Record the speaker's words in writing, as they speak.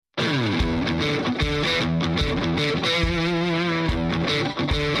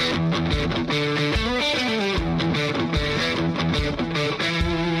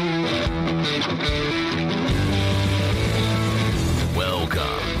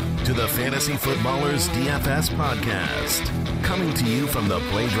to the Fantasy Footballers DFS podcast, coming to you from the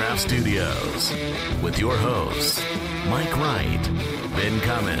Play Draft Studios with your hosts, Mike Wright, Ben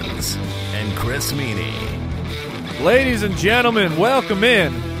Cummins, and Chris Meany. Ladies and gentlemen, welcome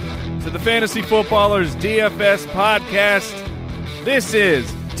in to the Fantasy Footballers DFS podcast. This is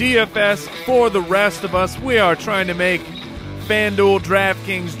DFS for the rest of us. We are trying to make FanDuel,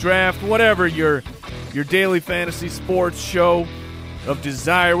 DraftKings, Draft, whatever your daily fantasy sports show of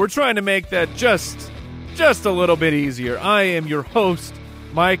desire. We're trying to make that just a little bit easier. I am your host,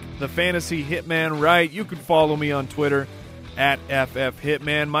 Mike, the Fantasy Hitman Wright. You can follow me on Twitter at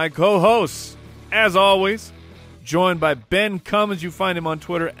FFHitman. My co-hosts, as always, joined by Ben Cummins. You find him on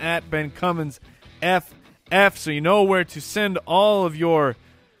Twitter at Ben Cummins FF, so you know where to send all of your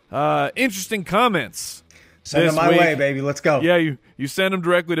interesting comments. Send them my way, baby. Let's go. Yeah, you send them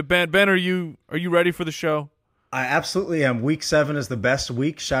directly to Ben. Ben, are you ready for the show? I absolutely am. Week 7 is the best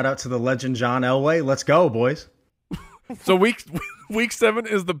week. Shout out to the legend John Elway. Let's go, boys. So week 7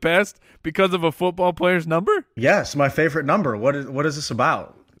 is the best because of a football player's number? Yes, my favorite number. What is this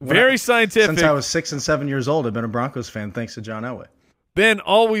about? Very scientific. Since I was 6 and 7 years old, I've been a Broncos fan thanks to John Elway. Ben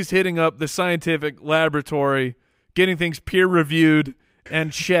always hitting up the scientific laboratory, getting things peer-reviewed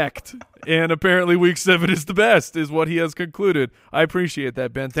and checked. And apparently week 7 is the best, is what he has concluded. I appreciate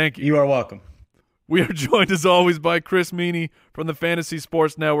that, Ben. Thank you. You are welcome. We are joined, as always, by Chris Meany from the Fantasy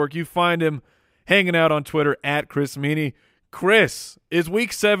Sports Network. You find him hanging out on Twitter at Chris Meany. Chris, is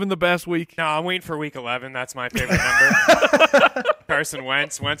week 7 the best week? No, I'm waiting for week 11. That's my favorite number. Carson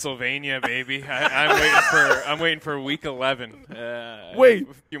Wentz, Pennsylvania, baby. I'm waiting for week 11. Wait.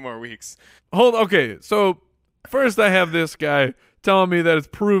 A few more weeks. Okay, so first I have this guy telling me that it's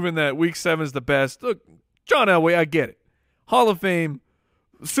proven that week 7 is the best. Look, John Elway, I get it. Hall of Fame,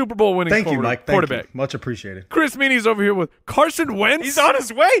 Super Bowl winning Thank you, Mike. Thank quarterback. You. Much appreciated. Chris Meany's over here with Carson Wentz. He's on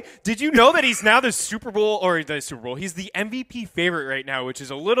his way. Did you know that he's now the Super Bowl? He's the MVP favorite right now, which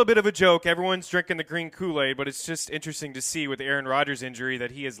is a little bit of a joke. Everyone's drinking the green Kool-Aid, but it's just interesting to see with the Aaron Rodgers injury that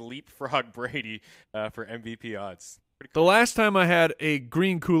he has leapfrogged Brady for MVP odds. The last time I had a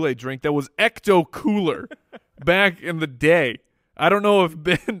green Kool-Aid drink that was Ecto Cooler back in the day. I don't know if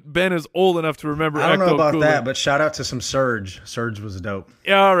Ben is old enough to remember. I don't know about Cooler. that, but shout out to some Surge. Surge was dope.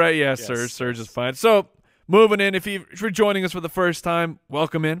 Yeah, all right, yeah, Yes, Surge is fine. So moving in, if you're joining us for the first time,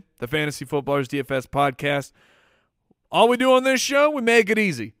 welcome in the Fantasy Footballers DFS podcast. All we do on this show, we make it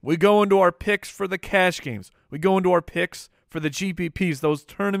easy. We go into our picks for the cash games. We go into our picks for the GPPs, those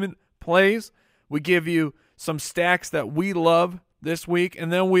tournament plays. We give you some stacks that we love this week,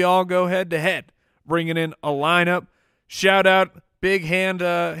 and then we all go head to head, bringing in a lineup. Shout out, big hand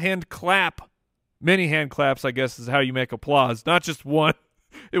clap, many hand claps, I guess is how you make applause. Not just one.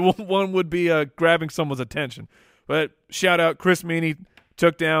 One would be grabbing someone's attention. But shout out, Chris Meany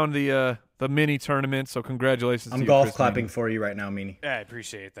took down the mini tournament, so congratulations. I'm to you, golf Chris clapping Meany. for you right now, Meany. Yeah, I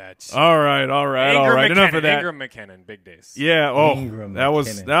appreciate that. All right. Enough of that. Ingram McKinnon, big days. Yeah. Oh, Ingram that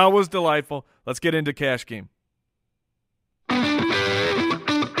McKinnon. was delightful. Let's get into cash game.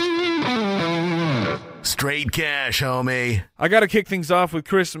 Straight cash, homie. I got to kick things off with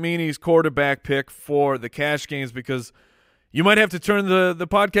Chris Meany's quarterback pick for the cash games because you might have to turn the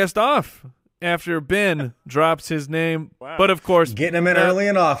podcast off after Ben drops his name. Wow. But, of course, Getting him in early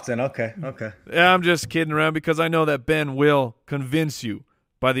and often. Okay. I'm just kidding around because I know that Ben will convince you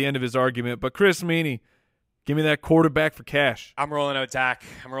by the end of his argument. But Chris Meany, give me that quarterback for cash. I'm rolling out Dak.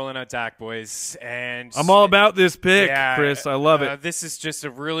 Boys. And I'm all about this pick, yeah, Chris. I love it. This is just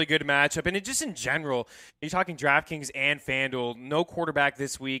a really good matchup. And just in general, you're talking DraftKings and FanDuel. No quarterback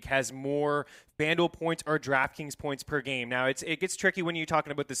this week has more FanDuel points or DraftKings points per game. Now, it gets tricky when you're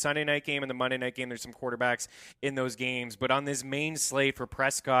talking about the Sunday night game and the Monday night game. There's some quarterbacks in those games. But on this main slate for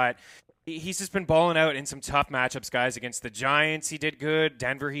Prescott, he's just been balling out in some tough matchups, guys. Against the Giants, he did good.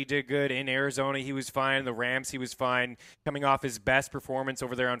 Denver, he did good. In Arizona, he was fine. The Rams, he was fine. Coming off his best performance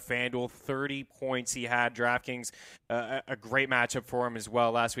over there on FanDuel, 30 points he had. DraftKings, a great matchup for him as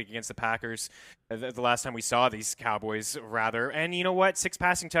well last week against the Packers. The last time we saw these Cowboys, rather. And you know what? 6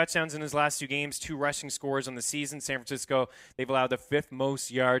 passing touchdowns in his last 2 games, 2 rushing scores on the season. San Francisco, they've allowed the 5th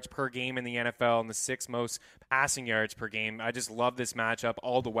most yards per game in the NFL and the 6th most passing yards per game. I just love this matchup.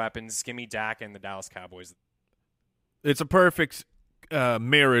 All the weapons. Give me Dak and the Dallas Cowboys. It's a perfect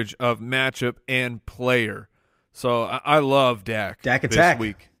marriage of matchup and player. So I love Dak. Dak this attack.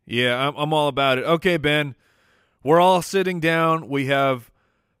 week. Yeah, I'm all about it. Okay, Ben, we're all sitting down. We have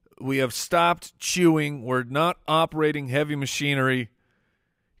stopped chewing. We're not operating heavy machinery.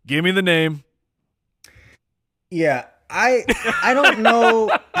 Give me the name. Yeah, I don't know.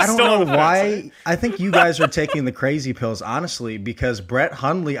 I don't Still know on the why. fence, I think you guys are taking the crazy pills, honestly, because Brett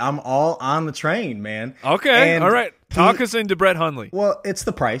Hundley, I'm all on the train, man. Okay, And all right. Talk us into Brett Hundley. Well, it's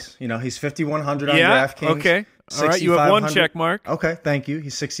the price. You know, he's 5,100 on Yeah, DraftKings. okay. All right, you have one 6,500 check mark. Okay, thank you.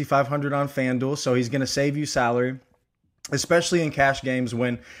 He's 6,500 on FanDuel, so he's going to save you salary, especially in cash games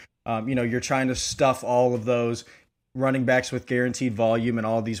when you're trying to stuff all of those running backs with guaranteed volume and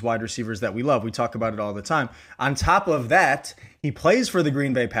all these wide receivers that we love. We talk about it all the time. On top of that, he plays for the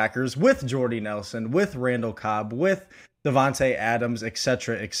Green Bay Packers with Jordy Nelson, with Randall Cobb, with Devontae Adams, et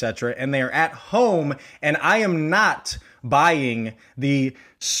cetera, and they are at home, and I am not buying the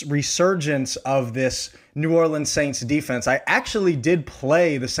resurgence of this New Orleans Saints defense. I actually did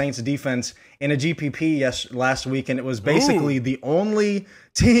play the Saints defense in a GPP last week, and it was basically the only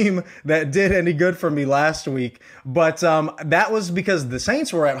team that did any good for me last week. But that was because the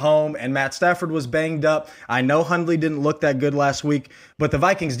Saints were at home and Matt Stafford was banged up. I know Hundley didn't look that good last week, but the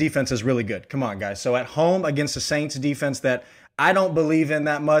Vikings defense is really good. Come on, guys. So at home against the Saints defense that I don't believe in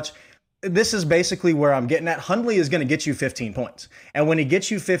that much, this is basically where I'm getting at. Hundley is going to get you 15 points. And when he gets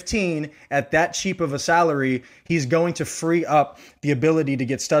you 15 at that cheap of a salary, he's going to free up the ability to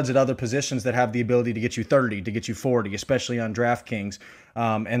get studs at other positions that have the ability to get you 30, to get you 40, especially on DraftKings.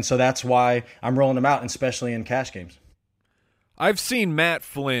 And so that's why I'm rolling him out, especially in cash games. I've seen Matt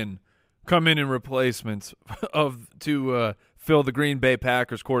Flynn come in replacements to fill the Green Bay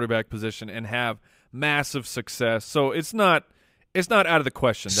Packers quarterback position and have massive success. So it's not out of the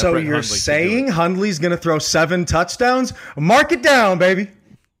question. So you're saying Hundley's going to throw 7 touchdowns? Mark it down, baby.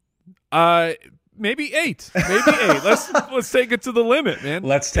 Maybe 8. Let's take it to the limit, man.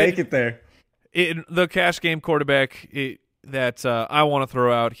 Let's take it there. The cash game quarterback that I want to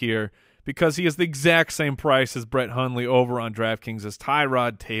throw out here, because he is the exact same price as Brett Hundley over on DraftKings, as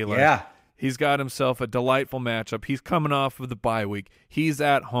Tyrod Taylor. Yeah. He's got himself a delightful matchup. He's coming off of the bye week. He's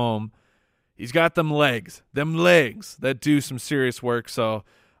at home. He's got them legs that do some serious work. So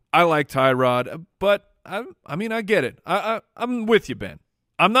I like Tyrod, but I get it. I'm with you, Ben.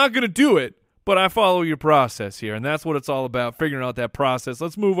 I'm not going to do it, but I follow your process here, and that's what it's all about, figuring out that process.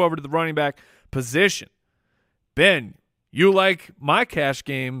 Let's move over to the running back position. Ben, you like my cash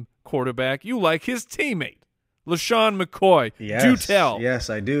game quarterback. You like his teammate, LaShawn McCoy. Yes, do tell. Yes,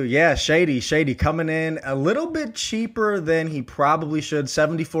 I do. Yeah, Shady coming in a little bit cheaper than he probably should.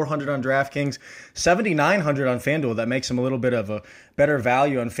 7,400 on DraftKings, 7,900 on FanDuel. That makes him a little bit of a better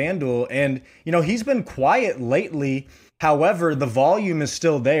value on FanDuel. And, he's been quiet lately. However, the volume is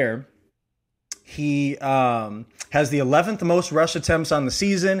still there. He has the 11th most rush attempts on the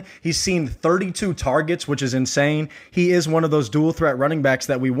season. He's seen 32 targets, which is insane. He is one of those dual threat running backs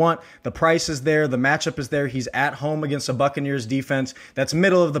that we want. The price is there. The matchup is there. He's at home against a Buccaneers defense that's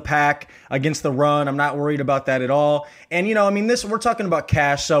middle of the pack against the run. I'm not worried about that at all. And, we're talking about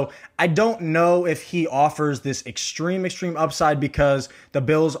cash. So I don't know if he offers this extreme upside because the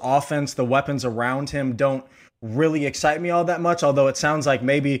Bills offense, the weapons around him don't really excite me all that much, although it sounds like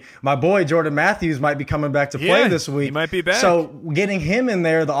maybe my boy Jordan Matthews might be coming back to play this week. He might be back. So getting him in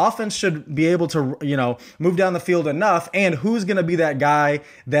there, the offense should be able to, move down the field enough. And who's going to be that guy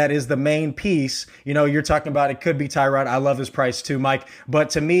that is the main piece? You're talking about it could be Tyrod. I love his price too, Mike. But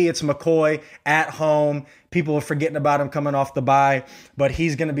to me, it's McCoy at home. People are forgetting about him coming off the bye, but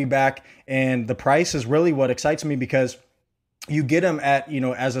he's going to be back. And the price is really what excites me because you get him at,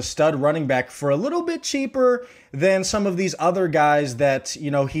 as a stud running back for a little bit cheaper than some of these other guys that,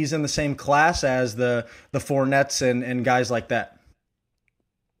 he's in the same class as the Fournettes and guys like that.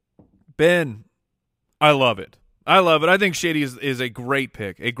 Ben, I love it. I think Shady is a great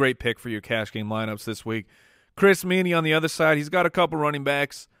pick for your cash game lineups this week. Chris Meaney on the other side, he's got a couple running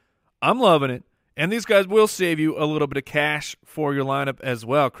backs. I'm loving it. And these guys will save you a little bit of cash for your lineup as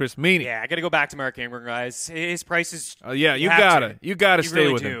well. Chris Meaney. Yeah, I got to go back to Mark Ingram, guys. His price is you gotta stay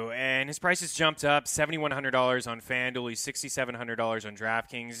really with do. him. And his price has jumped up $7,100 on FanDuel. He's $6,700 on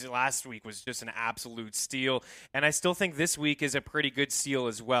DraftKings. Last week was just an absolute steal, and I still think this week is a pretty good steal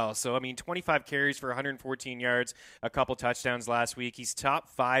as well. So 25 carries for 114 yards, a couple touchdowns last week. He's top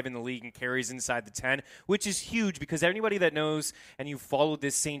 5 in the league in carries inside the 10, which is huge because anybody that knows and you followed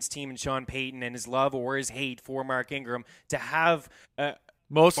this Saints team and Sean Payton and his love or his hate for Mark Ingram, to have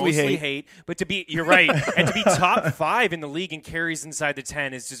mostly hate, but you're right, and to be top 5 in the league in carries inside the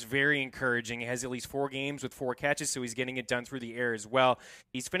 10 is just very encouraging. He has at least 4 games with 4 catches, so he's getting it done through the air as well.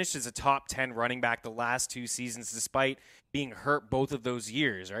 He's finished as a top 10 running back the last 2 seasons, despite being hurt both of those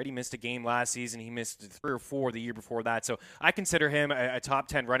years, right? He missed a game last season. He missed 3 or 4 the year before that. So I consider him a top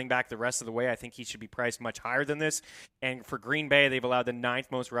 10 running back the rest of the way. I think he should be priced much higher than this. And for Green Bay, they've allowed the 9th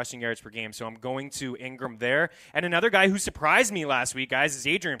most rushing yards per game. So I'm going to Ingram there. And another guy who surprised me last week, guys, is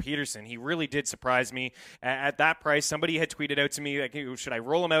Adrian Peterson. He really did surprise me at that price. Somebody had tweeted out to me, like, should I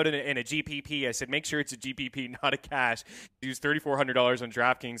roll him out in a GPP? I said, make sure it's a GPP, not a cash. He was $3,400 on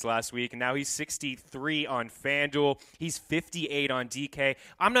DraftKings last week, and now he's 63 on FanDuel. He's 58 on DK.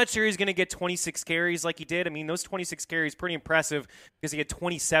 I'm not sure he's going to get 26 carries like he did. I mean, those 26 carries pretty impressive because he had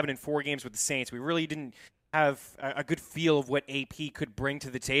 27 in 4 games with the Saints. We really didn't have a good feel of what AP could bring to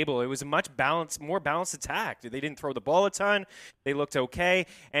the table. It was a much more balanced attack. They didn't throw the ball a ton. They looked okay.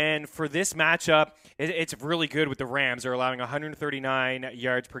 And for this matchup, it's really good with the Rams. They're allowing 139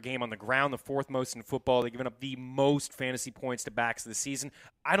 yards per game on the ground, the 4th most in football. They've given up the most fantasy points to backs this season.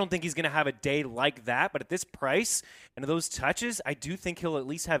 I don't think he's going to have a day like that, but at this price and those touches, I do think he'll at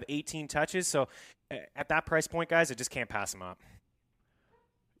least have 18 touches. So at that price point, guys, I just can't pass him up.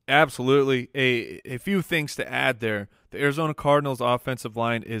 Absolutely. A few things to add there. The Arizona Cardinals offensive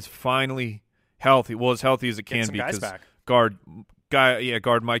line is finally healthy. Well, as healthy as it can be because guard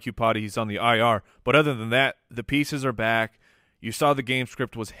Mike Iupati, he's on the IR. But other than that, the pieces are back. You saw the game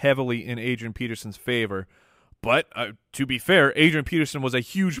script was heavily in Adrian Peterson's favor. But to be fair, Adrian Peterson was a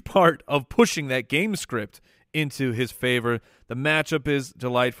huge part of pushing that game script into his favor. The matchup is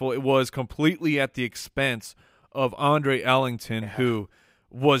delightful. It was completely at the expense of Andre Ellington, who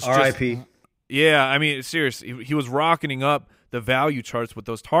was R.I.P. just, yeah, I mean, seriously, he was rocketing up the value charts with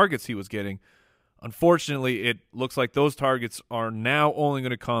those targets he was getting. Unfortunately, it looks like those targets are now only going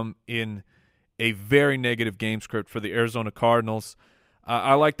to come in a very negative game script for the Arizona Cardinals.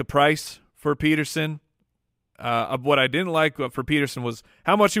 I like the price for Peterson. What I didn't like for Peterson was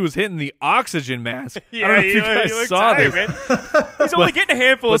how much he was hitting the oxygen mask. Yeah, I don't know if you guys saw tired, this. Man. He's only getting a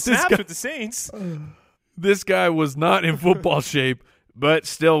handful of snaps with the Saints. This guy was not in football shape, but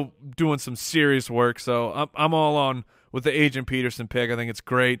still doing some serious work. So I'm all on with the Adrian Peterson pick. I think it's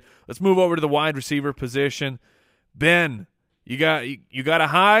great. Let's move over to the wide receiver position. Ben, you got a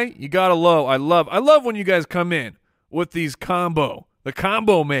high, you got a low. I love when you guys come in with these combo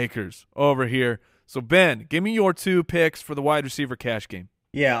makers over here. So Ben, give me your 2 picks for the wide receiver cash game.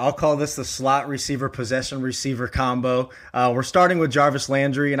 Yeah, I'll call this the slot receiver, possession receiver combo. We're starting with Jarvis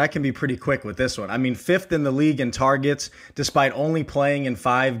Landry, and I can be pretty quick with this one. I mean, 5th in the league in targets, despite only playing in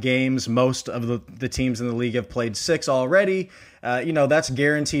 5 games. Most of the teams in the league have played 6 already. That's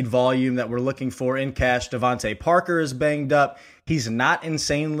guaranteed volume that we're looking for in cash. Devontae Parker is banged up. He's not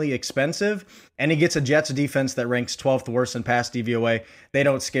insanely expensive, and he gets a Jets defense that ranks 12th worst in pass DVOA. They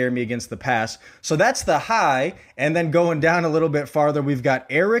don't scare me against the pass. So that's the high, and then going down a little bit farther, we've got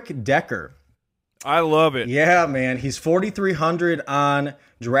Eric Decker. I love it. Yeah, man. He's 4,300 on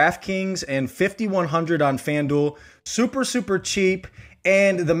DraftKings and 5,100 on FanDuel. Super, super cheap.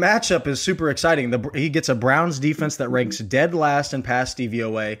 And the matchup is super exciting. He gets a Browns defense that ranks dead last in pass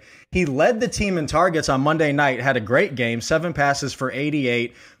DVOA. He led the team in targets on Monday night, had a great game, 7 passes for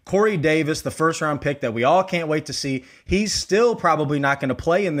 88. Corey Davis, the first-round pick that we all can't wait to see, he's still probably not going to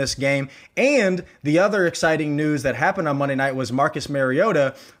play in this game. And the other exciting news that happened on Monday night was Marcus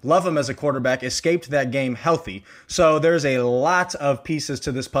Mariota, love him as a quarterback, escaped that game healthy. So there's a lot of pieces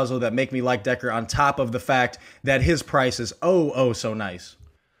to this puzzle that make me like Decker, on top of the fact that his price is so nice.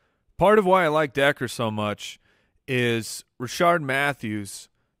 Part of why I like Decker so much is Rashard Matthews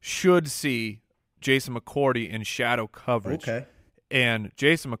should see Jason McCourty in shadow coverage. Okay. And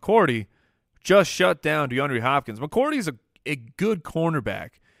Jason McCourty just shut down DeAndre Hopkins. McCourty's a good cornerback,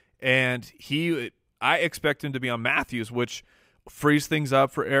 and I expect him to be on Matthews, which frees things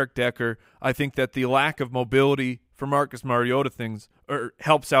up for Eric Decker. I think that the lack of mobility for Marcus Mariota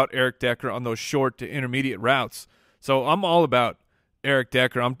helps out Eric Decker on those short to intermediate routes. So I'm all about Eric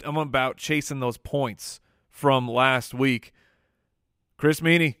Decker. I'm about chasing those points from last week. Chris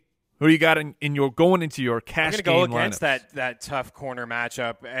Meany, who do you got in your going into your cash game lineup? I'm going to go against that tough corner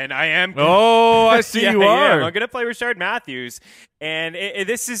matchup, and I am. Oh, I see you are. I'm going to play Rashard Matthews, and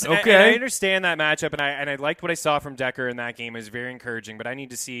this is okay. And I understand that matchup, and I liked what I saw from Decker in that game. Is very encouraging, but I need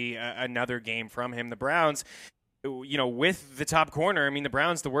to see another game from him. The Browns, with the top corner, I mean, the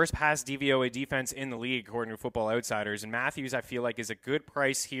Browns, the worst pass DVOA defense in the league, according to Football Outsiders. And Matthews, I feel like, is a good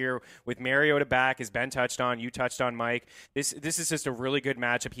price here with Mariota back, as Ben touched on. You touched on, Mike. This is just a really good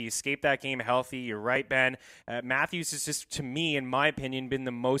matchup. He escaped that game healthy. You're right, Ben. Matthews has just, to me, in my opinion, been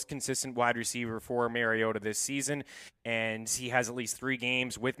the most consistent wide receiver for Mariota this season. And he has at least 3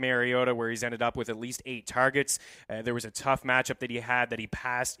 games with Mariota where he's ended up with at least 8 targets. There was a tough matchup that he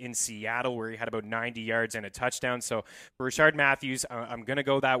passed in Seattle where he had about 90 yards and a touchdown. touchdowns. So for Rashard Matthews, I'm going to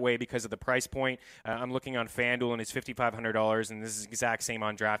go that way because of the price point. I'm looking on FanDuel, and it's $5,500, and this is exact same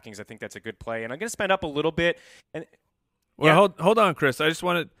on DraftKings. I think that's a good play, and I'm going to spend up a little bit. And hold on, Chris. I just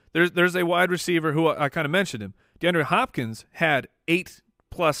wanted there's a wide receiver who I kind of mentioned him. DeAndre Hopkins had 8+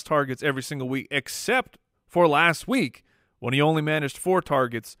 targets every single week, except for last week when he only managed 4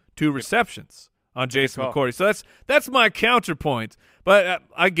 targets, 2 receptions on Jason McCourty. So that's my counterpoint. But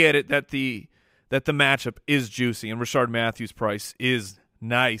I get it that the matchup is juicy, and Rashard Matthews' price is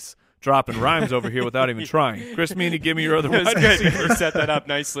nice. Dropping rhymes over here without even trying. Chris Meany, give me your other wide receiver. You set that up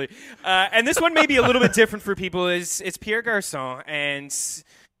nicely. And this one may be a little bit different for people. It's Pierre Garçon, and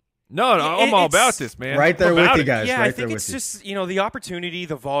No, I'm all about this, man. Right there with you guys. Yeah, right I think there it's with just, the opportunity,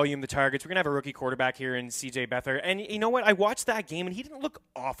 the volume, the targets. We're going to have a rookie quarterback here in C.J. Beathard. And you know what? I watched that game, and he didn't look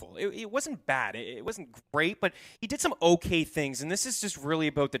awful. It wasn't bad. It wasn't great, but he did some okay things. And this is just really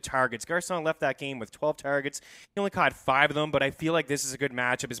about the targets. Garçon left that game with 12 targets. He only caught 5 of them, but I feel like this is a good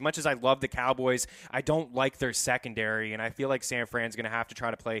matchup. As much as I love the Cowboys, I don't like their secondary, and I feel like San Fran's going to have to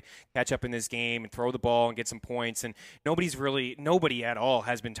try to play catch up in this game and throw the ball and get some points. And nobody at all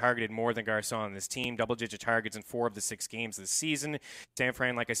has been targeted more than Garçon on this team. Double-digit targets in 4 of the 6 games this season. San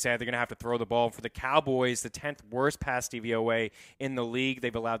Fran, like I said, they're going to have to throw the ball. For the Cowboys, the 10th worst pass DVOA in the league.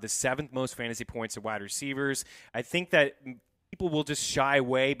 They've allowed the 7th most fantasy points to wide receivers. I think that people will just shy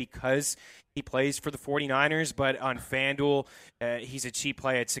away because he plays for the 49ers, but on FanDuel, he's a cheap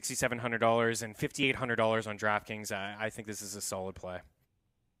play at $6,700 and $5,800 on DraftKings. I think this is a solid play.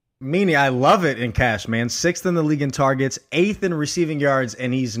 Meany, I love it in cash, man. 6th in the league in targets, 8th in receiving yards,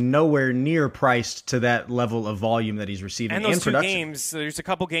 and he's nowhere near priced to that level of volume that he's receiving. And those in 2 production. games, there's a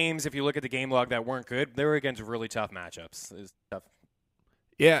couple games, if you look at the game log, that weren't good. They were against really tough matchups. It's tough.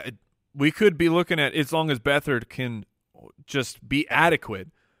 Yeah, we could be looking at, as long as Beathard can just be adequate.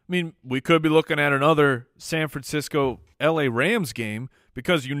 I mean, we could be looking at another San Francisco-LA Rams game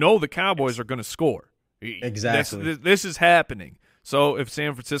because the Cowboys are going to score. Exactly. This is happening. So if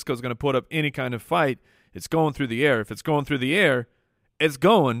San Francisco is going to put up any kind of fight, it's going through the air. If it's going through the air, it's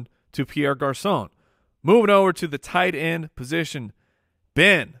going to Pierre Garçon. Moving over to the tight end position,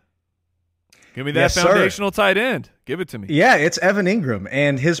 Ben, give me that foundational tight end. Give it to me. Yeah, it's Evan Ingram,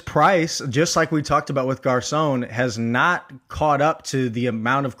 and his price, just like we talked about with Garçon, has not caught up to the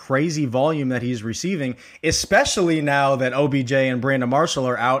amount of crazy volume that he's receiving, especially now that OBJ and Brandon Marshall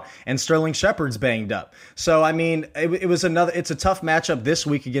are out and Sterling Shepard's banged up. So, I mean, it's a tough matchup this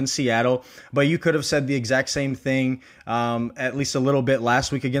week against Seattle, but you could have said the exact same thing at least a little bit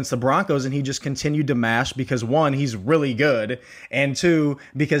last week against the Broncos, and he just continued to mash because, 1, he's really good, and 2,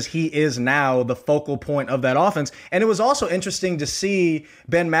 because he is now the focal point of that offense. And it was also interesting to see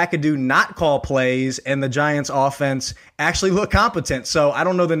Ben McAdoo not call plays and the Giants offense actually look competent. So I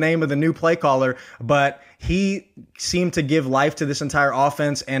don't know the name of the new play caller, but he seemed to give life to this entire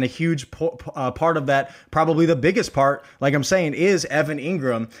offense, and a huge part of that, probably the biggest part, like I'm saying, is Evan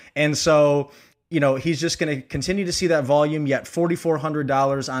Ingram. And so, he's just going to continue to see that volume, yet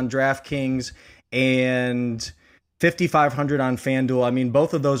 $4,400 on DraftKings and $5,500 on FanDuel. I mean,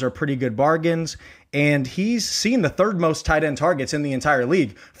 both of those are pretty good bargains, and he's seen the 3rd most tight end targets in the entire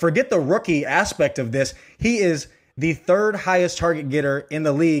league. Forget the rookie aspect of this. He is the 3rd highest target getter in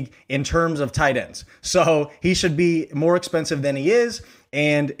the league in terms of tight ends. So he should be more expensive than he is,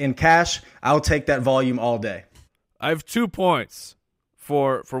 and in cash, I'll take that volume all day. I have 2 points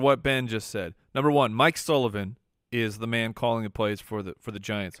for what Ben just said. Number 1, Mike Sullivan is the man calling the plays for the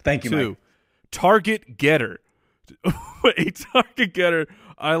Giants. Thank you, 2, Mike. Target getter. A target getter.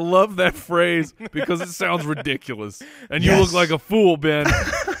 I love that phrase because it sounds ridiculous. And you look like a fool, Ben.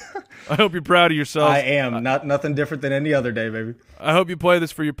 I hope you're proud of yourself. I am. Nothing different than any other day, baby. I hope you play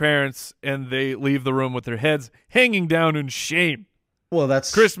this for your parents and they leave the room with their heads hanging down in shame. Well,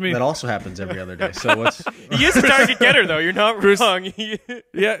 that also happens every other day. So what's He is a target getter, though. You're not wrong.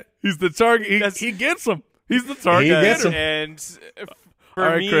 Yeah, he's the target. He gets them. He's the target getter. And for all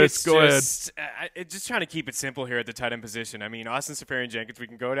right, me, Chris, it's go just trying to keep it simple here at the tight end position. I mean, Austin Seferian-Jenkins, we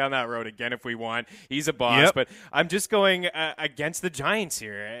can go down that road again if we want. He's a boss, but I'm just going against the Giants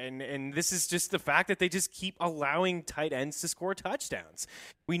here. And this is just the fact that they just keep allowing tight ends to score touchdowns.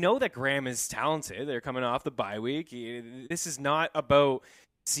 We know that Graham is talented. They're coming off the bye week. This is not about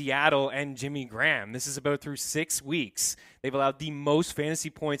Seattle and Jimmy Graham. This is about through 6 weeks. They've allowed the most fantasy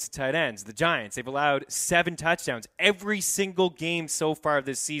points to tight ends. The Giants, they've allowed 7 touchdowns. Every single game so far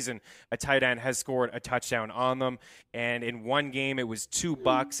this season, a tight end has scored a touchdown on them. And in one game, it was 2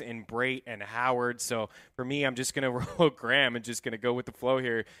 bucks in Brait and Howard. So for me, I'm just going to roll Graham and just going to go with the flow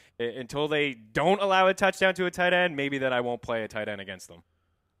here. Until they don't allow a touchdown to a tight end, maybe that I won't play a tight end against them.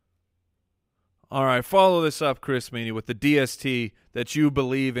 All right, follow this up, Chris Meany, with the DST that you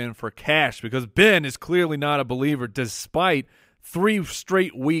believe in for cash, because Ben is clearly not a believer despite 3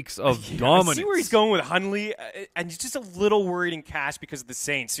 straight weeks of dominance. I see where he's going with Hundley, and he's just a little worried in cash because of the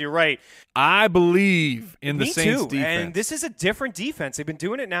Saints. You're right. I believe in the Me Saints too. defense. And this is a different defense. They've been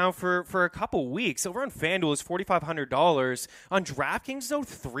doing it now for a couple weeks. Over on FanDuel is $4,500. On DraftKings, though,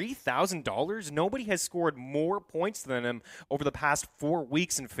 $3,000. Nobody has scored more points than him over the past 4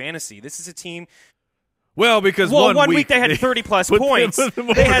 weeks in fantasy. This is a team. Well, because one week they had 30-plus points. They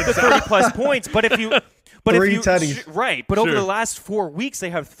had the 30-plus points, but if you... But Three tutties. Right, but over Sure. the last 4 weeks,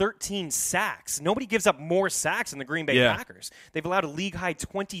 they have 13 sacks. Nobody gives up more sacks than the Green Bay Packers. They've allowed a league-high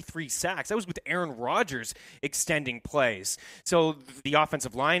 23 sacks. That was with Aaron Rodgers extending plays. So the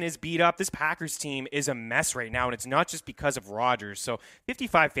offensive line is beat up. This Packers team is a mess right now, and it's not just because of Rodgers. So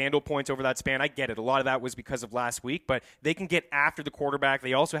 55 FanDuel points over that span. I get it. A lot of that was because of last week, but they can get after the quarterback.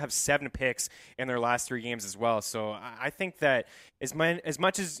 They also have 7 picks in their last 3 games as well. So I think that as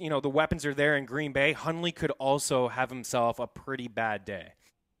much as the weapons are there in Green Bay, Hundley could also have himself a pretty bad day.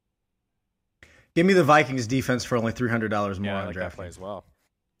 Give me the Vikings defense for only $300 more I on like that play DraftKings. as well.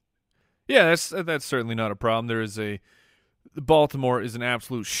 Yeah, that's certainly not a problem. Baltimore is an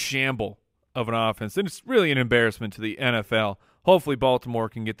absolute shamble of an offense, and it's really an embarrassment to the NFL. Hopefully Baltimore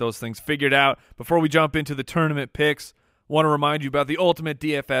can get those things figured out. Before we jump into the tournament picks, I want to remind you about the Ultimate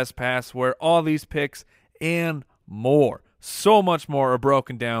DFS Pass, where all these picks and more, so much more, are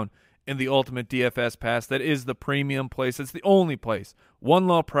broken down in the Ultimate DFS Pass. That is the premium place. It's the only place. One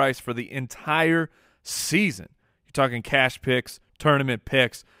low price for the entire season. You're talking cash picks, tournament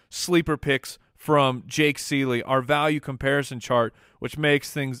picks, sleeper picks from Jake Seeley, our value comparison chart, which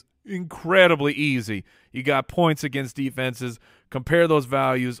makes things incredibly easy. You got points against defenses, compare those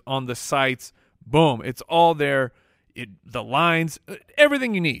values on the sites. Boom, it's all there. The lines,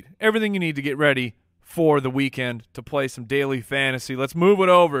 everything you need to get ready for the weekend to play some daily fantasy. Let's move it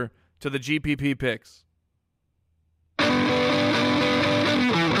over to the GPP picks.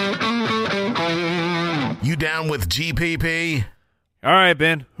 You down with GPP? All right,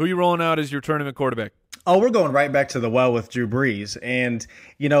 Ben, who you rolling out as your tournament quarterback? Oh, we're going right back to the well with Drew Brees. And,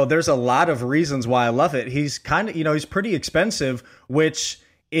 there's a lot of reasons why I love it. He's he's pretty expensive, which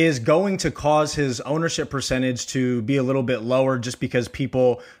is going to cause his ownership percentage to be a little bit lower just because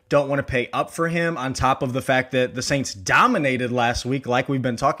people don't want to pay up for him, on top of the fact that the Saints dominated last week, like we've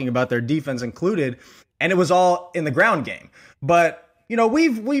been talking about, their defense included, and it was all in the ground game. But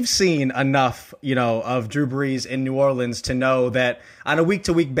we've seen enough, of Drew Brees in New Orleans to know that on a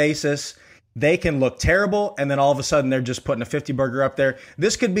week-to-week basis, they can look terrible, and then all of a sudden they're just putting a 50 burger up there.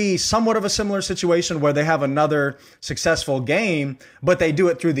 This could be somewhat of a similar situation where they have another successful game, but they do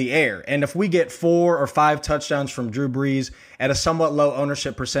it through the air. And if we get 4 or 5 touchdowns from Drew Brees at a somewhat low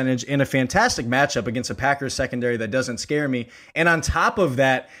ownership percentage in a fantastic matchup against a Packers secondary that doesn't scare me, and on top of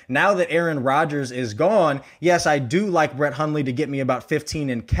that, now that Aaron Rodgers is gone, yes, I do like Brett Hundley to get me about 15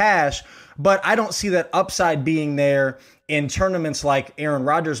 in cash, but I don't see that upside being there in tournaments like Aaron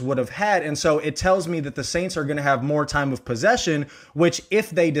Rodgers would have had. And so it tells me that the Saints are going to have more time of possession, which if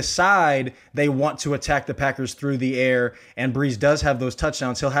they decide they want to attack the Packers through the air and Brees does have those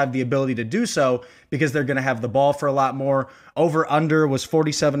touchdowns, he'll have the ability to do so because they're going to have the ball for a lot more. Over-under was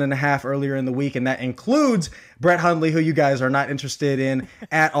 47.5 earlier in the week, and that includes Brett Hundley, who you guys are not interested in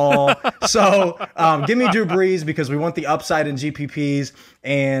at all. So give me Drew Brees because we want the upside in GPPs,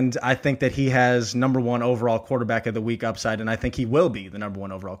 and I think that he has number 1 overall quarterback of the week upside, and I think he will be the number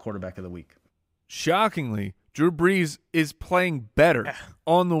 1 overall quarterback of the week. Shockingly, Drew Brees is playing better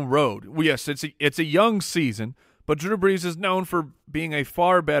on the road. Yes, it's a young season, but Drew Brees is known for being a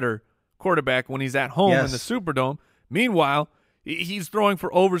far better quarterback when he's at home in the Superdome. Meanwhile, he's throwing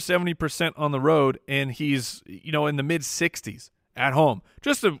for over 70% on the road, and he's in the mid-60s at home.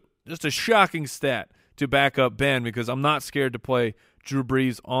 Just a shocking stat to back up Ben, because I'm not scared to play Drew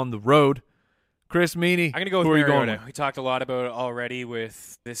Brees on the road. Chris Meany, I'm going to go with who are you going Mariota. with? We talked a lot about it already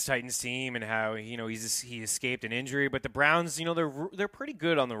with this Titans team and how he escaped an injury, but the Browns, they're pretty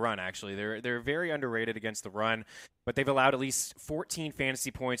good on the run. Actually, they're very underrated against the run, but they've allowed at least 14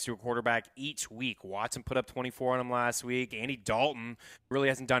 fantasy points to a quarterback each week. Watson put up 24 on him last week. Andy Dalton really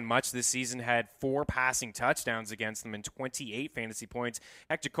hasn't done much this season. Had 4 passing touchdowns against them and 28 fantasy points.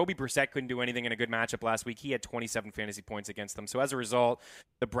 Heck, Jacoby Brissett couldn't do anything in a good matchup last week. He had 27 fantasy points against them. So as a result,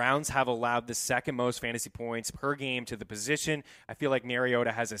 the Browns have allowed the second most fantasy points per game to the position. I feel like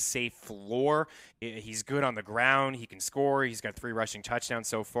Mariota has a safe floor. He's good on the ground. He can score. He's got 3 rushing touchdowns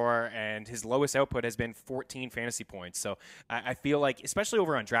so far, and his lowest output has been 14 fantasy points. So I feel like, especially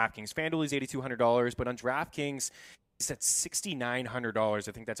over on DraftKings, FanDuel is $8,200, but on DraftKings, he's at $6,900.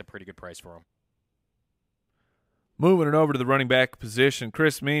 I think that's a pretty good price for him. Moving it over to the running back position,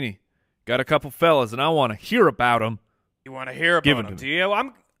 Chris Meaney. Got a couple fellas, and I want to hear about them. You want to hear about them, do you?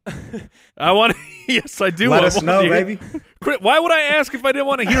 I want to. Yes, I do. Let us know, baby. Why would I ask if I didn't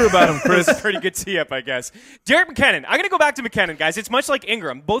want to hear about him, Chris? That's a pretty good tee-up, I guess. Jerick McKinnon. I'm going to go back to McKinnon, guys. It's much like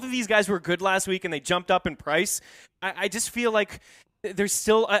Ingram. Both of these guys were good last week, and they jumped up in price. I just feel like they're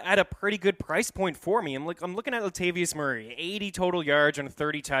still at a pretty good price point for me. I'm looking at Latavius Murray, 80 total yards on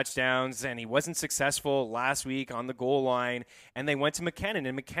 30 touchdowns, and he wasn't successful last week on the goal line. And they went to McKinnon,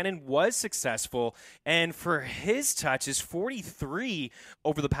 and McKinnon was successful. And for his touches, 43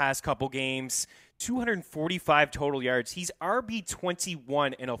 over the past couple games, 245 total yards. He's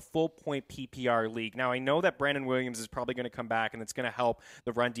RB21 in a full-point PPR league. Now, I know that Brandon Williams is probably going to come back, and it's going to help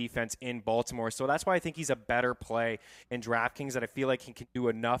the run defense in Baltimore. So that's why I think he's a better play in DraftKings, that I feel like he can do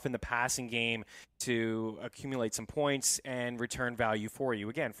enough in the passing game to accumulate some points and return value for you.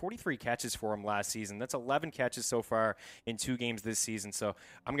 Again, 43 catches for him last season. That's 11 catches so far in 2 games this season. So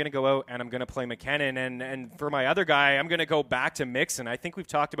I'm going to go out and I'm going to play McKinnon. And for my other guy, I'm going to go back to Mixon. I think we've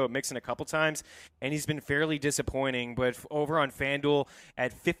talked about Mixon a couple times, and he's been fairly disappointing. But over on FanDuel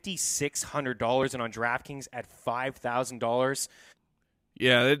at $5,600 and on DraftKings at $5,000.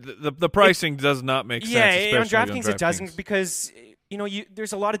 Yeah, the pricing does not make sense. Yeah, on DraftKings it doesn't, because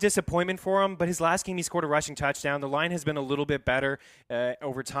there's a lot of disappointment for him, but his last game he scored a rushing touchdown. The line has been a little bit better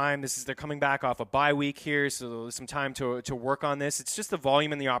over time. They're coming back off a bye week here, so there's some time to work on this. It's just the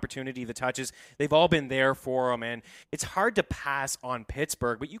volume and the opportunity, the touches. They've all been there for him, and it's hard to pass on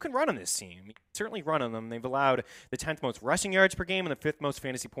Pittsburgh, but you can run on this team. You can certainly run on them. They've allowed the 10th most rushing yards per game and the 5th most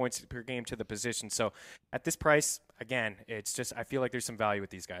fantasy points per game to the position. So at this price, again, it's just I feel like there's some value with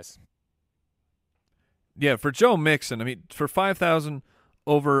these guys. Yeah, for Joe Mixon, I mean, for $5,000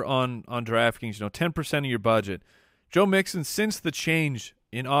 over on DraftKings, 10% of your budget. Joe Mixon, since the change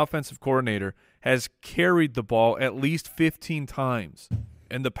in offensive coordinator, has carried the ball at least 15 times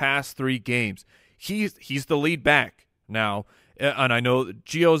in the past 3 games. He's the lead back now, and I know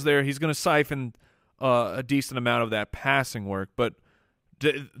Gio's there. He's going to siphon a decent amount of that passing work, but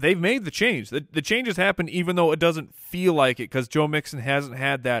they've made the change. The change has happened even though it doesn't feel like it, because Joe Mixon hasn't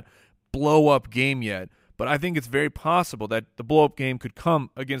had that blow-up game yet. But I think it's very possible that the blow-up game could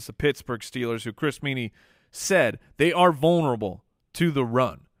come against the Pittsburgh Steelers, who Chris Meaney said they are vulnerable to the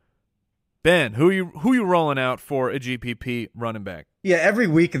run. Ben, who you rolling out for a GPP running back? Yeah, every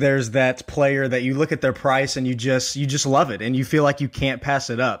week there's that player that you look at their price and you just love it and you feel like you can't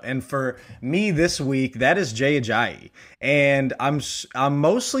pass it up. And for me this week, that is Jay Ajayi. And I'm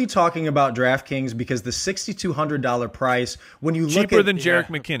mostly talking about DraftKings because the $6,200 price, when you look at cheaper than Jerick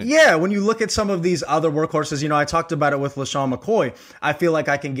McKinnon. Yeah, when you look at some of these other workhorses, I talked about it with LaShawn McCoy. I feel like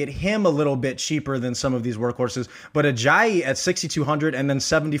I can get him a little bit cheaper than some of these workhorses. But Ajayi at $6,200 and then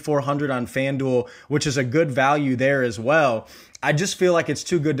 $7,400 on FanDuel, which is a good value there as well. I just feel like it's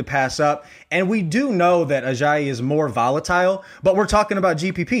too good to pass up. And we do know that Ajayi is more volatile, but we're talking about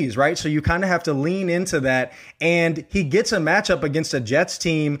GPPs, right? So you kind of have to lean into that. And he gets a matchup against a Jets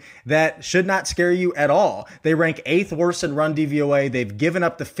team that should not scare you at all. They rank 8th worst in run DVOA. They've given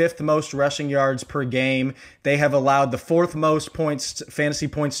up the 5th most rushing yards per game. They have allowed the 4th most fantasy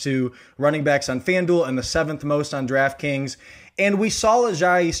points to running backs on FanDuel and the 7th most on DraftKings. And we saw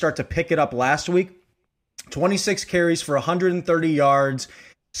Ajayi start to pick it up last week. 26 carries for 130 yards,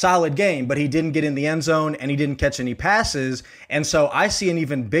 solid game, but he didn't get in the end zone and he didn't catch any passes. And so I see an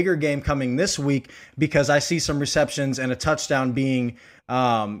even bigger game coming this week because I see some receptions and a touchdown being,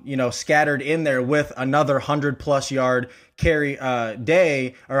 scattered in there with another 100+ yard carry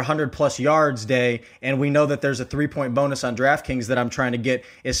day or 100+ yards day. And we know that there's a 3-point bonus on DraftKings that I'm trying to get,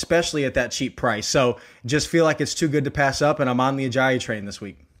 especially at that cheap price. So just feel like it's too good to pass up, and I'm on the Ajayi train this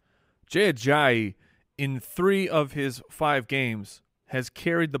week. Jay Ajayi, in 3 of his 5 games, has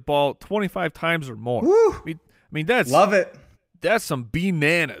carried the ball 25 times or more. Woo! I mean that's love it. That's some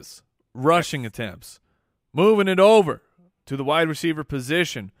bananas rushing attempts. Moving it over to the wide receiver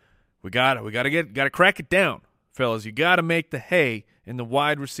position. We got to crack it down, fellas. You got to make the hay in the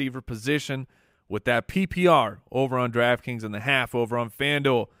wide receiver position with that PPR over on DraftKings and the half over on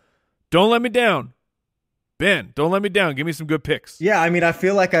FanDuel. Don't let me down. Ben, don't let me down. Give me some good picks. Yeah, I mean, I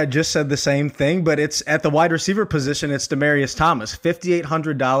feel like I just said the same thing, but it's at the wide receiver position, it's Demaryius Thomas.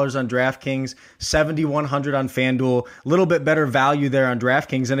 $5,800 on DraftKings, $7,100 on FanDuel. A little bit better value there on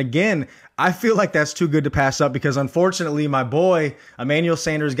DraftKings. And again, I feel like that's too good to pass up because unfortunately my boy Emmanuel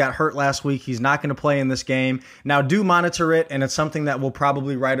Sanders got hurt last week. He's not going to play in this game. Now do monitor it, and it's something that we'll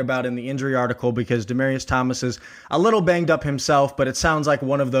probably write about in the injury article because Demaryius Thomas is a little banged up himself, but it sounds like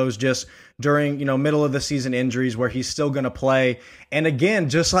one of those just during, middle of the season season injuries where he's still going to play. And again,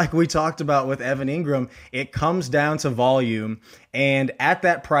 just like we talked about with Evan Ingram, it comes down to volume. And at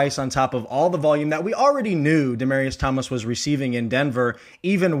that price, on top of all the volume that we already knew Demaryius Thomas was receiving in Denver,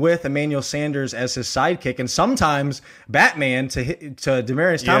 even with Emmanuel Sanders as his sidekick, and sometimes Batman to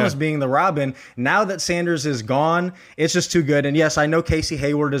Demaryius Thomas being the Robin, now that Sanders is gone, it's just too good. And yes, I know Casey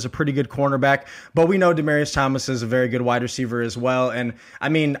Hayward is a pretty good cornerback, but we know Demaryius Thomas is a very good wide receiver as well. And I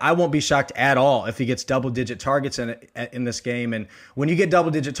mean, I won't be shocked at all if he gets double-digit targets in this game. And when you get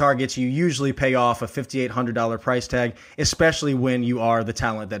double-digit targets, you usually pay off a $5,800 price tag, especially when you are the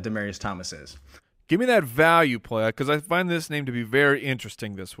talent that Demaryius Thomas is. Give me that value play, because I find this name to be very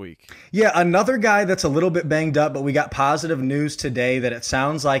interesting this week. Yeah, another guy that's a little bit banged up, but we got positive news today that it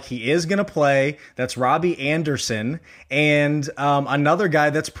sounds like he is going to play. That's Robbie Anderson. And another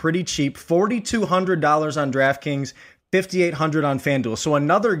guy that's pretty cheap, $4,200 on DraftKings, $5,800 on FanDuel. So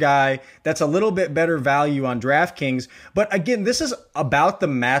another guy that's a little bit better value on DraftKings. But again, this is about the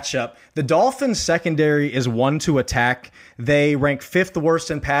matchup. The Dolphins secondary is one to attack. They rank 5th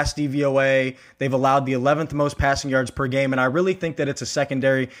worst in pass DVOA. They've allowed the 11th most passing yards per game. And I really think that it's a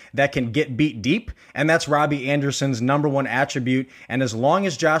secondary that can get beat deep. And that's Robbie Anderson's number one attribute. And as long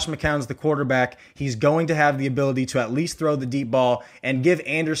as Josh McCown's the quarterback, he's going to have the ability to at least throw the deep ball and give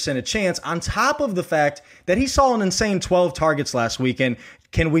Anderson a chance, on top of the fact that he saw an insane 12 targets last weekend.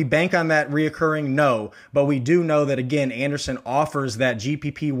 Can we bank on that reoccurring? No. But we do know that, again, Anderson offers that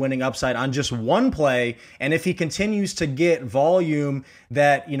GPP winning upside on just one play. And if he continues to get volume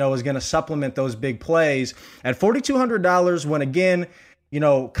that, is going to supplement those big plays at $4,200, when again,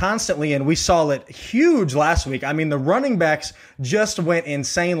 constantly, and we saw it huge last week. I mean, the running backs just went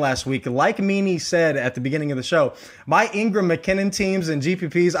insane last week. Like Meanie said at the beginning of the show, my Ingram McKinnon teams and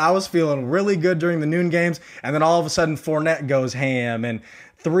GPPs, I was feeling really good during the noon games, and then all of a sudden Fournette goes ham, and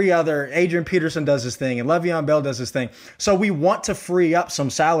Adrian Peterson does his thing, and Le'Veon Bell does his thing. So we want to free up some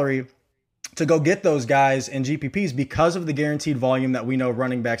salary to go get those guys in GPPs because of the guaranteed volume that we know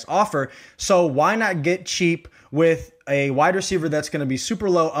running backs offer. So why not get cheap with a wide receiver that's going to be super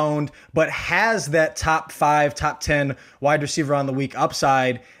low owned, but has that top 5, top 10 wide receiver on the week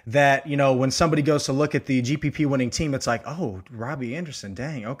upside that, when somebody goes to look at the GPP winning team, it's like, oh, Robbie Anderson,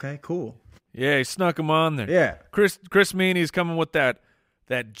 dang, okay, cool. Yeah, he snuck him on there. Yeah. Chris Meany's coming with that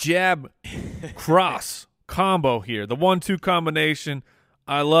jab cross combo here, the 1-2 combination.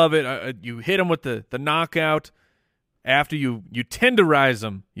 I love it. You hit him with the knockout. After you tenderize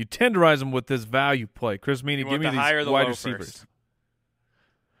them, with this value play. Chris Meany, give me these wide receivers.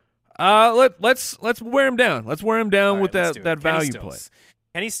 Let's wear him down. Let's wear him down with that value play.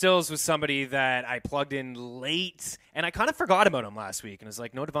 Kenny Stills was somebody that I plugged in late, and I kind of forgot about him last week. And it's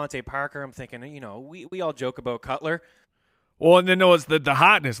like, no Devontae Parker. I'm thinking, we all joke about Cutler. Well, and then it's the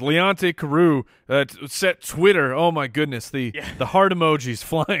hotness. Leonte Carew set Twitter. Oh my goodness, the heart emojis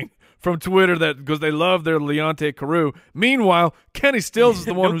flying from Twitter because they love their Leonte Carew. Meanwhile, Kenny Stills is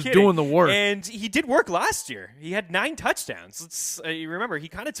the one who's doing the work. And he did work last year. He had 9 touchdowns. You remember, he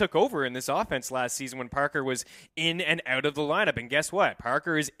kind of took over in this offense last season when Parker was in and out of the lineup. And guess what?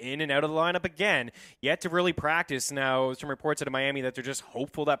 Parker is in and out of the lineup again, yet to really practice. Now, some reports out of Miami that they're just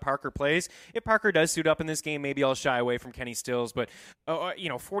hopeful that Parker plays. If Parker does suit up in this game, maybe I'll shy away from Kenny Stills. But,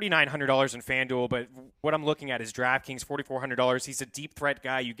 $4,900 in FanDuel. But what I'm looking at is DraftKings, $4,400. He's a deep threat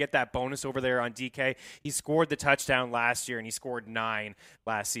guy. You get that bonus over there on DK. He scored the touchdown last year, and he scored 9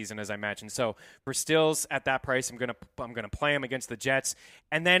 last season, as I mentioned. So for Stills at that price, I'm gonna play him against the Jets.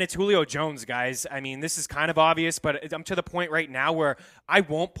 And then it's Julio Jones, guys. I mean, this is kind of obvious, but I'm to the point right now where I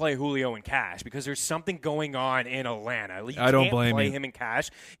won't play Julio in cash because there's something going on in Atlanta. I don't blame you. Play him in cash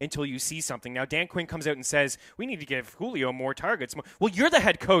until you see something. Now, Dan Quinn comes out and says, we need to give Julio more targets. Well, you're the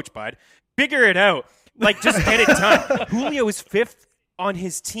head coach, bud. Figure it out. Just get it done. Julio is 5th on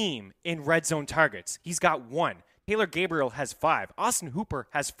his team in red zone targets. He's got 1. Taylor Gabriel has 5. Austin Hooper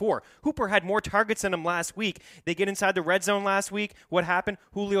has 4. Hooper had more targets than him last week. They get inside the red zone last week. What happened?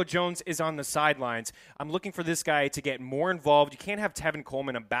 Julio Jones is on the sidelines. I'm looking for this guy to get more involved. You can't have Tevin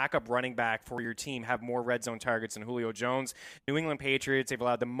Coleman, a backup running back for your team, have more red zone targets than Julio Jones. New England Patriots, they've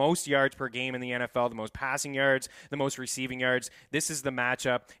allowed the most yards per game in the NFL, the most passing yards, the most receiving yards. This is the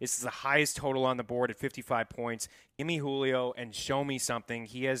matchup. This is the highest total on the board at 55 points. Give me Julio and show me something.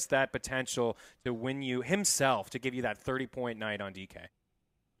 He has that potential to win you himself, to give you that 30-point night on DK.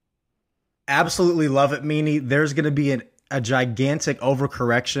 Absolutely love it, Meanie. There's going to be a gigantic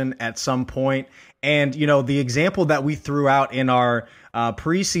overcorrection at some point. And, the example that we threw out in our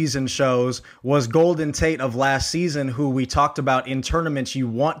preseason shows was Golden Tate of last season, who we talked about in tournaments. You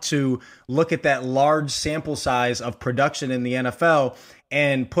want to look at that large sample size of production in the NFL.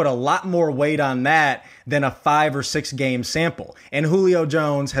 and put a lot more weight on that than a 5 or 6 game sample. And Julio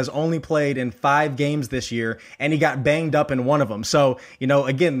Jones has only played in 5 games this year, and he got banged up in one of them. So,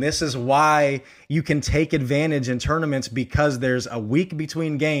 again, this is why you can take advantage in tournaments, because there's a week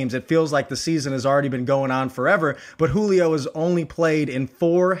between games. It feels like the season has already been going on forever, but Julio has only played in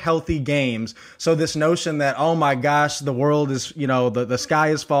 4 healthy games. So this notion that, oh my gosh, the world is, the sky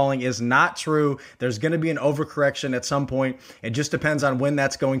is falling is not true. There's going to be an overcorrection at some point. It just depends on when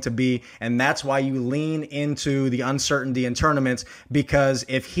that's going to be. And that's why you lean into the uncertainty in tournaments, because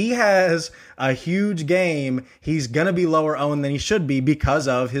if he has a huge game, he's going to be lower owned than he should be because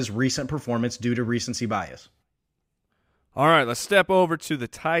of his recent performance due to recency bias. All right, let's step over to the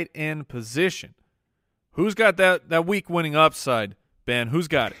tight end position. Who's got that week winning upside, Ben? Who's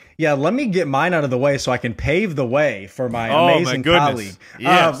got it? Yeah, let me get mine out of the way so I can pave the way for my amazing colleague.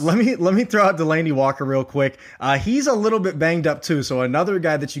 Yes. Let me throw out Delanie Walker real quick. He's a little bit banged up too, so another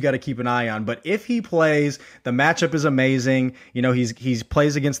guy that you got to keep an eye on. But if he plays, the matchup is amazing. He's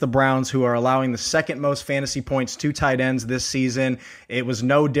plays against the Browns, who are allowing the second most fantasy points to tight ends this season. It was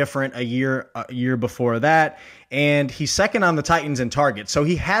no different a year before that. And he's second on the Titans in targets. So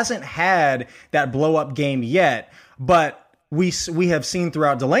he hasn't had that blow up game yet, but we have seen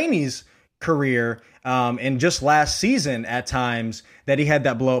throughout Delanie's career and just last season at times that he had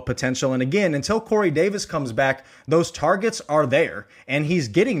that blow up potential. And again, until Corey Davis comes back, those targets are there and he's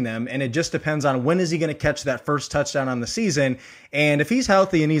getting them. And it just depends on when is he going to catch that first touchdown on the season. And if he's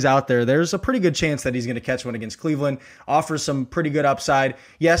healthy and he's out there, there's a pretty good chance that he's going to catch one against Cleveland, offers some pretty good upside.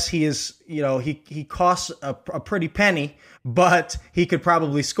 Yes, he is, he costs a pretty penny, but he could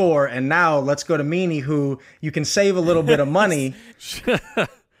probably score. And now let's go to Meany, who you can save a little bit of money.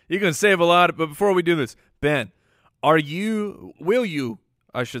 You can save a lot, but before we do this, Ben, will you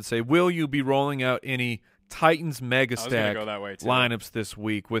be rolling out any Titans mega stack lineups this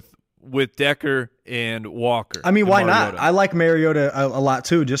week with Decker and Walker? I mean, why not? I like Mariota a lot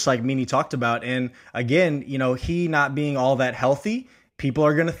too, just like Meany talked about. And again, he not being all that healthy, people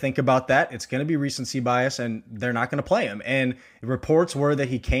are going to think about that. It's going to be recency bias, and they're not going to play him. And reports were that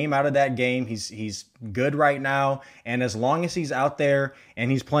he came out of that game. He's good right now. And as long as he's out there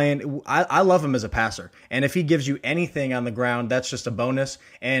and he's playing, I love him as a passer. And if he gives you anything on the ground, that's just a bonus.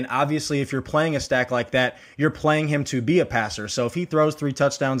 And obviously, if you're playing a stack like that, you're playing him to be a passer. So if he throws 3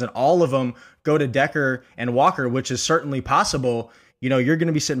 touchdowns and all of them go to Decker and Walker, which is certainly possible, you're going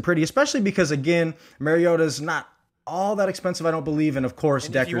to be sitting pretty, especially because, again, Mariota's not all that expensive, I don't believe, and of course,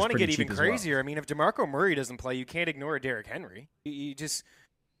 Decker's pretty cheap as well. If you want to get even crazier, I mean, if DeMarco Murray doesn't play, you can't ignore Derrick Henry. You just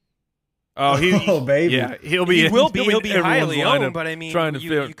baby, yeah, he'll be highly owned, but I mean,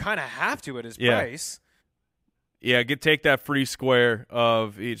 you kind of have to at his price. Yeah, take that free square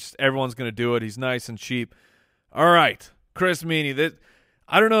of each. Everyone's going to do it. He's nice and cheap. All right, Chris Meany.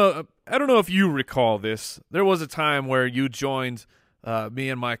 I don't know if you recall this. There was a time where you joined me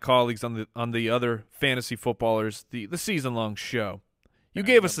and my colleagues on the other fantasy footballers, the season-long show. You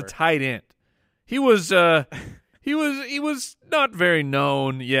gave us a tight end. He was not very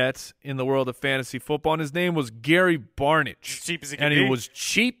known yet in the world of fantasy football, and his name was Gary Barnidge. As cheap as he could be. And he was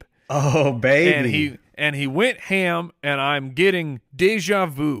cheap. Oh, baby. And he went ham, and I'm getting deja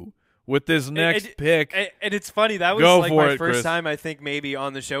vu with this next pick. And it's funny, that was my first time, I think, maybe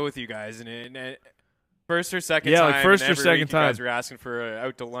on the show with you guys, and first or second time. Yeah, first or second time. You guys were asking for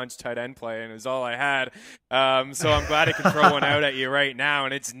out to lunch tight end play, and it was all I had. So I'm glad I can throw one out at you right now,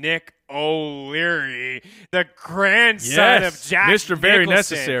 and it's Nick O'Leary, the grandson of Jack Mr. Very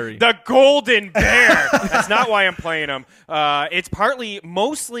Nicholson, Necessary, the Golden Bear. That's not why I'm playing him. It's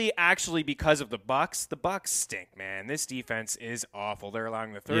mostly actually because of the Bucs. The Bucs stink, man. This defense is awful. They're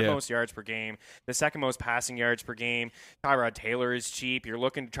allowing the third most yards per game, the second most passing yards per game. Tyrod Taylor is cheap. You're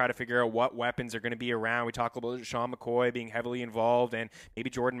looking to try to figure out what weapons are going to be around. We talk about Sean McCoy being heavily involved, and maybe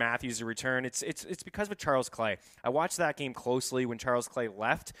Jordan Matthews to return. It's because of Charles Clay. I watched that game closely when Charles Clay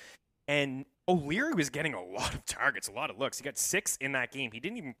left. And O'Leary was getting a lot of targets, a lot of looks. He got 6 in that game. He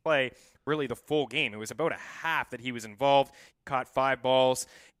didn't even play really the full game. It was about a half that he was involved, caught 5 balls.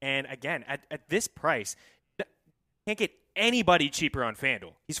 And again, at this price, can't get anybody cheaper on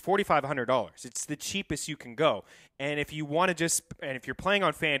FanDuel. He's $4,500. It's the cheapest you can go. And if you want to if you're playing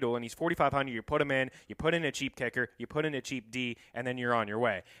on FanDuel and he's $4,500, you put him in, you put in a cheap kicker, you put in a cheap D, and then you're on your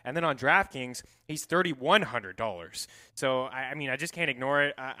way. And then on DraftKings, he's $3,100. So, I mean, I just can't ignore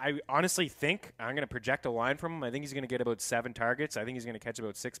it. I honestly think I'm going to project a line from him. I think he's going to get about 7 targets. I think he's going to catch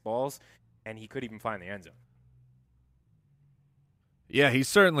about 6 balls, and he could even find the end zone. Yeah, he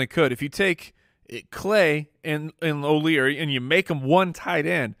certainly could. If you take Clay and O'Leary and you make them one tight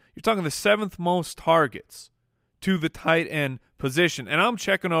end, you're talking the 7th most targets to the tight end position. And I'm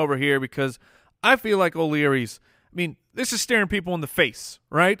checking over here because I feel like O'Leary's – I mean, this is staring people in the face,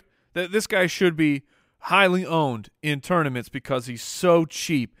 right? That this guy should be highly owned in tournaments because he's so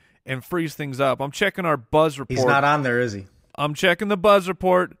cheap and frees things up. I'm checking our Buzz report. He's not on there, is he? I'm checking the Buzz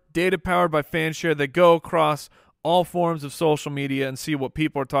report, data powered by Fanshare. They go across all forms of social media and see what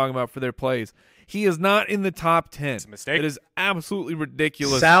people are talking about for their plays. He is not in the top 10. It's a mistake. It is absolutely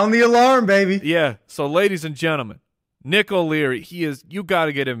ridiculous. Sound the alarm, baby. Yeah. So, ladies and gentlemen, Nick O'Leary, you got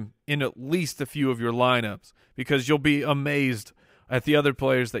to get him in at least a few of your lineups because you'll be amazed at the other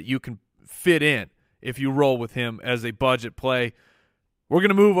players that you can fit in if you roll with him as a budget play. We're going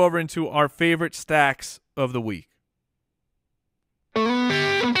to move over into our favorite stacks of the week.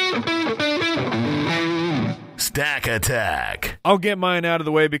 Stack Attack. I'll get mine out of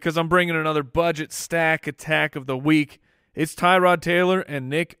the way because I'm bringing another budget stack attack of the week. It's Tyrod Taylor and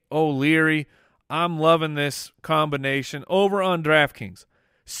Nick O'Leary. I'm loving this combination over on DraftKings.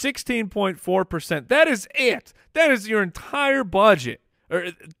 16.4%. That is it. That is your entire budget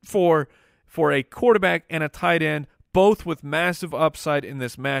for a quarterback and a tight end, both with massive upside in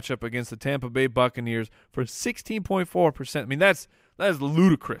this matchup against the Tampa Bay Buccaneers for 16.4%. I mean, that is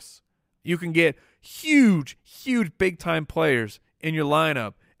ludicrous. You can get huge big-time players in your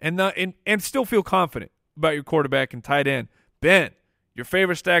lineup and still feel confident about your quarterback and tight end. Ben, your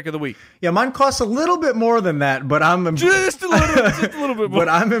favorite stack of the week? Yeah, mine costs a little bit more than that, but just a little bit more. But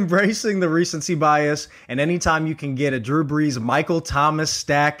I'm embracing the recency bias, and anytime you can get a Drew Brees, Michael Thomas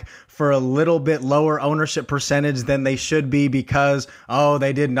stack for a little bit lower ownership percentage than they should be because,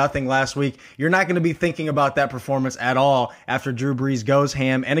 they did nothing last week, you're not going to be thinking about that performance at all after Drew Brees goes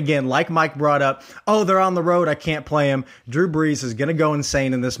ham. And again, like Mike brought up, they're on the road, I can't play him. Drew Brees is going to go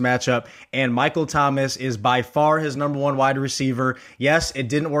insane in this matchup, and Michael Thomas is by far his number one wide receiver. Yes, it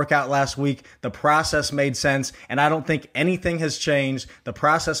didn't work out last week. The process made sense, and I don't think anything has changed. The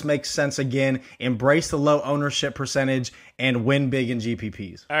process makes sense again. Embrace the low ownership percentage and win big in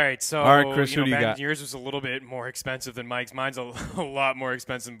GPPs. All right, so Chris, who do you got? Yours was a little bit more expensive than Mike's. Mine's a lot more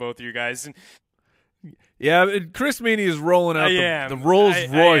expensive than both of you guys. Yeah, Chris Meany is rolling out the Rolls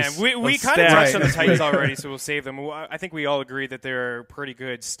Royce. We kind of touched on the Titans already, so we'll save them. I think we all agree that they're a pretty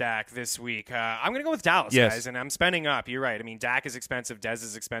good stack this week. I'm going to go with Dallas, guys, and I'm spending up. You're right. I mean, Dak is expensive. Dez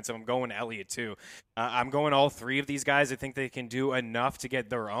is expensive. I'm going Elliott, too. I'm going all three of these guys. I think they can do enough to get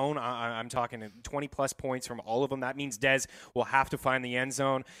their own. I'm talking 20-plus points from all of them. That means Dez will have to find the end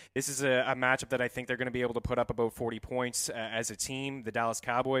zone. This is a matchup that I think they're going to be able to put up about 40 points as a team, the Dallas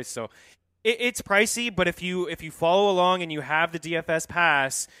Cowboys. So it's pricey, but if you follow along and you have the DFS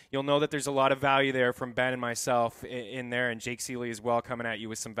pass, you'll know that there's a lot of value there from Ben and myself in there, and Jake Seeley as well coming at you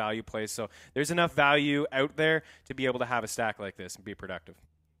with some value plays. So there's enough value out there to be able to have a stack like this and be productive.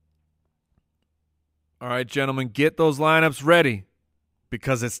 All right, gentlemen, get those lineups ready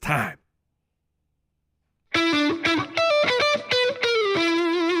because it's time.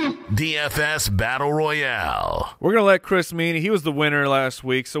 DFS Battle Royale. We're going to let Chris Meany. He was the winner last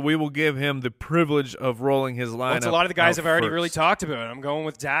week, so we will give him the privilege of rolling his lineup. Well, a lot of the guys have already first. really talked about it. I'm going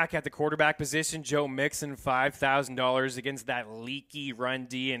with Dak at the quarterback position. Joe Mixon, $5,000 against that leaky run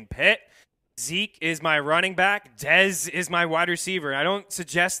D and Pitt. Zeke is my running back. Dez is my wide receiver. I don't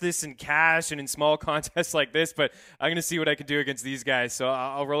suggest this in cash and in small contests like this, but I'm going to see what I can do against these guys. So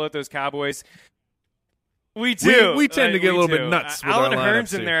I'll roll out those Cowboys. We do. We tend to get a little bit nuts with Allen our Hurns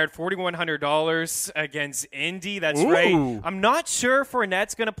lineups in here. there at $4,100 against Indy. That's Ooh. right. I'm not sure if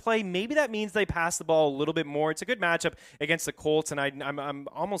Fournette's going to play. Maybe that means they pass the ball a little bit more. It's a good matchup against the Colts, and I'm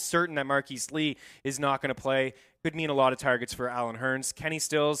almost certain that Marquise Lee is not going to play. Could mean a lot of targets for Allen Hurns. Kenny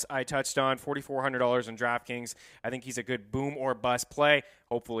Stills, I touched on, $4,400 on DraftKings. I think he's a good boom or bust play.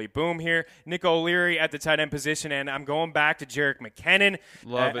 Hopefully boom here. Nick O'Leary at the tight end position, and I'm going back to Jerick McKinnon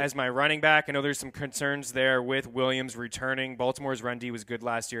as my running back. I know there's some concerns there with Williams returning. Baltimore's run D was good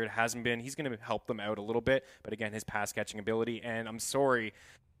last year. It hasn't been. He's going to help them out a little bit, but again, his pass-catching ability. And I'm sorry,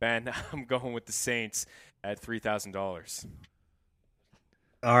 Ben, I'm going with the Saints at $3,000.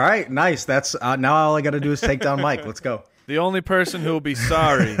 All right, nice. That's now all I got to do is take down Mike. Let's go. The only person who will be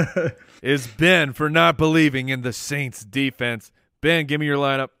sorry is Ben for not believing in the Saints defense. Ben, give me your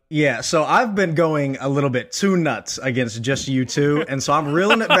lineup. Yeah, so I've been going a little bit too nuts against just you two, and so I'm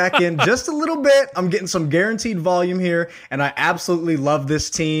reeling it back in just a little bit. I'm getting some guaranteed volume here, and I absolutely love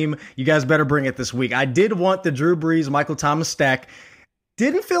this team. You guys better bring it this week. I did want the Drew Brees, Michael Thomas stack.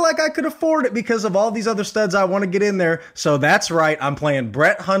 Didn't feel like I could afford it because of all these other studs I want to get in there. So that's right. I'm playing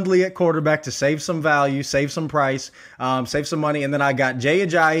Brett Hundley at quarterback to save some value, save some price, save some money. And then I got Jay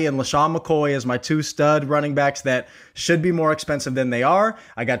Ajayi and LaShawn McCoy as my two stud running backs that should be more expensive than they are.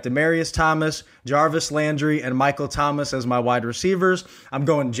 I got Demaryius Thomas, Jarvis Landry, and Michael Thomas as my wide receivers. I'm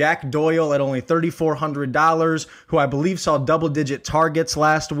going Jack Doyle at only $3,400, who I believe saw double-digit targets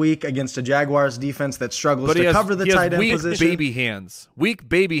last week against a Jaguars defense that struggles to cover the tight end position. Weak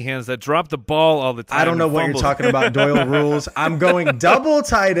baby hands that drop the ball all the time. I don't know what you're talking about, Doyle rules. I'm going double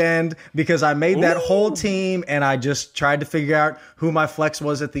tight end because I made that whole team and I just tried to figure out who my flex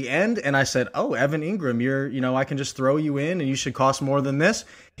was at the end. And I said, oh, Evan Ingram, I can just throw you in and you should cost more than this.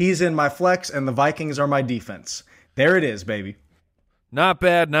 He's in my flex and the Vikings are my defense. There it is, baby. Not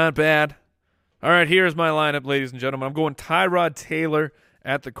bad, not bad. All right, here's my lineup, ladies and gentlemen. I'm going Tyrod Taylor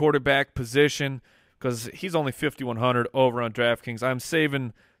at the quarterback position because he's only $5,100 over on DraftKings. I'm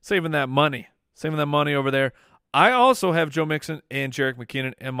saving that money over there. I also have Joe Mixon and Jerick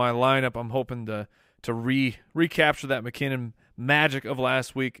McKinnon in my lineup. I'm hoping to recapture that McKinnon magic of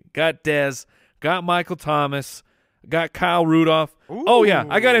last week. Got Dez, got Michael Thomas, got Kyle Rudolph. Ooh. Oh yeah,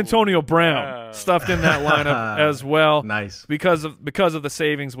 I got Antonio Brown stuffed in that lineup as well. Nice. Because of the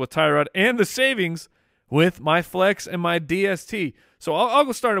savings with Tyrod and the savings with my flex and my DST. So I'll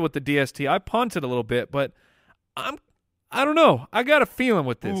go start it with the DST. I punted a little bit, but I don't know. I got a feeling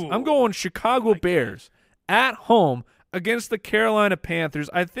with this. I'm going Chicago Bears at home against the Carolina Panthers.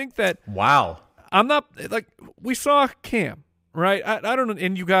 I think that I'm not like we saw Cam, right? I don't know,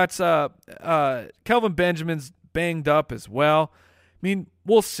 and you got Kelvin Benjamin's banged up as well. I mean,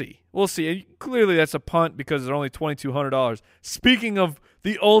 we'll see. And clearly that's a punt because they're only $2,200. Speaking of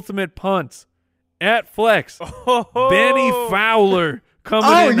the ultimate punts, at flex, Benny Fowler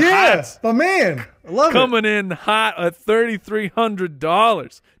coming in hot. My man. I love coming in hot at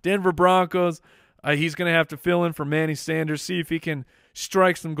 $3,300. Denver Broncos, he's going to have to fill in for Manny Sanders, see if he can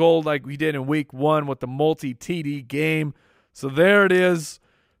strike some gold like we did in week 1 with the multi-TD game. So there it is.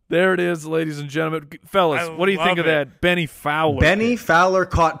 There it is, ladies and gentlemen. Fellas, what do you think of that Benny Fowler? Benny Fowler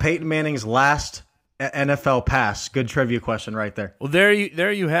caught Peyton Manning's last NFL pass. Good trivia question right there. Well, there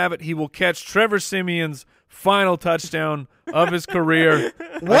you have it. He will catch Trevor Siemian's final touchdown of his career.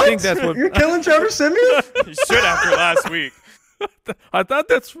 What? I think that's what you're killing Trevor Siemian? You should after last week. I thought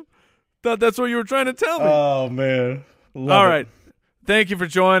that's what you were trying to tell me. Oh man. All right. Thank you for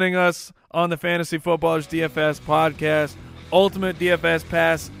joining us on the Fantasy Footballers DFS podcast.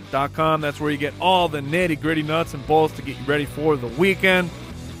 UltimateDFSPass.com. That's where you get all the nitty-gritty nuts and bolts to get you ready for the weekend.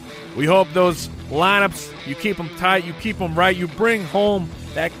 We hope those lineups, you keep them tight, you keep them right, you bring home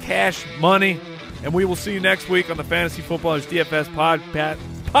that cash money, and we will see you next week on the Fantasy Footballers DFS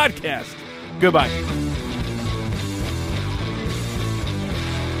podcast. Goodbye.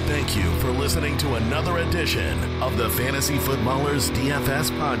 Thank you for listening to another edition of the Fantasy Footballers DFS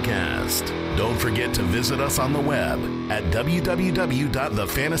podcast. Don't forget to visit us on the web at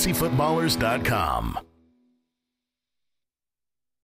www.thefantasyfootballers.com.